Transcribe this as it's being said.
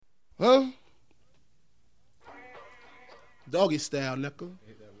Huh? Doggy style, nigga.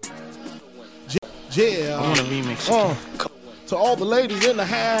 Yeah. I want to remix it. To all the ladies in the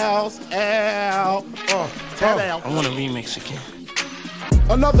house, I want to remix again.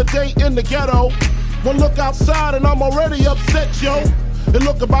 Another day in the ghetto. One look outside and I'm already upset, yo. It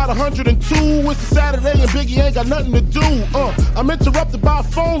look about 102. It's a Saturday and Biggie ain't got nothing to do. I'm interrupted by a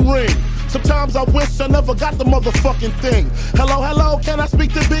phone ring. Sometimes I wish I never got the motherfucking thing. Hello, can I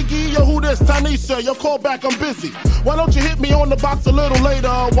speak to Biggie? Yo, who this? Tanisha, yo, call back, I'm busy. Why don't you hit me on the box a little later?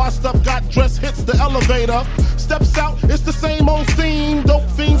 Washed up, got dressed, hits the elevator. Steps out, it's the same old scene. Dope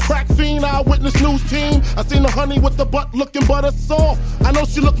fiend, crack fiend, eyewitness news team. I seen the honey with the butt looking butter soft. I know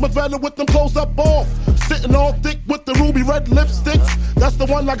she look much better with them clothes up off. Sitting all thick with the ruby red lipsticks. That's the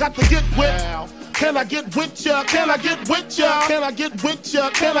one I got to get with. Can I get with ya? Can I get with ya? Can I get with ya?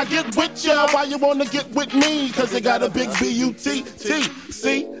 Can I get with ya? Why you wanna get with me? Cause you got a big B-U-T-T,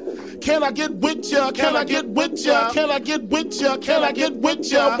 see? Can I get with ya? Can I get with ya? Can I get with ya? Can I get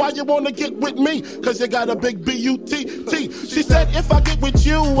with ya? Why you wanna get with me? Cause you got a big B-U-T-T. She said if I get with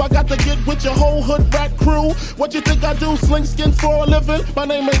you, I got to get with your whole hood rat crew. What you think I do? Sling skins for a living? My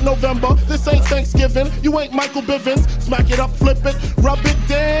name ain't November, this ain't Thanksgiving. You ain't Michael Bivins. Smack it up, flip it, rub it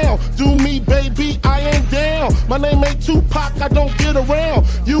down. Do me, baby, I ain't down. My name ain't Tupac, I don't get around.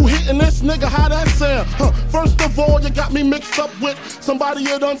 You hitting this nigga, how that sound? First of all, you got me mixed up with somebody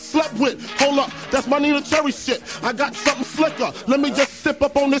you done slept with. Hold up, that's my Notorious shit. I got something slicker. Let me just sip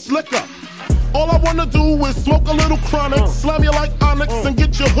up on this liquor. All I wanna do is smoke a little chronic, slam you like Onyx, and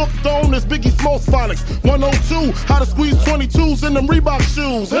get you hooked on this Biggie Smalls phonics. 102, how to squeeze 22s in them Reebok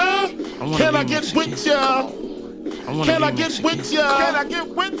shoes, huh? Can I get with ya? Can I get with ya? Can I get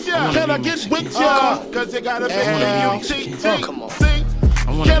with ya? Can I get with ya? Cause you got a big LTT.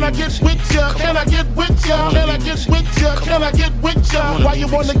 Can I get with ya? Can I get with ya? Can I get with ya? Can I get with ya? Why you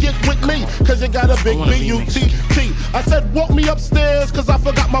wanna get with me? Cause you got a big B-U-T-T. I said walk me upstairs cause I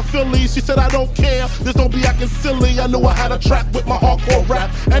forgot my Phillies. She said I don't care, this don't be acting silly. I knew I had a trap with my hardcore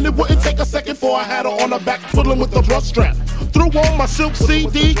rap, and it wouldn't take a second before I had her on her back twiddling with the brush strap. Threw on my silk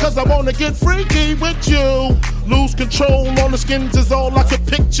CD cause I wanna get freaky with you. Lose control on the skins is all I could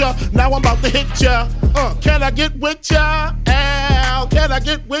picture. Now I'm about to hit ya. Can I get with ya? Ow, can I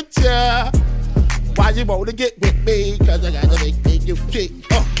get with ya? Why you wanna get with me? Cause I got a big B-U-T.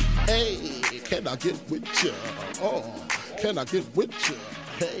 Hey, can I get with ya? Can I get with ya?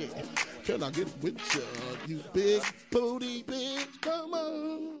 Hey, can I get with ya? You big booty bitch.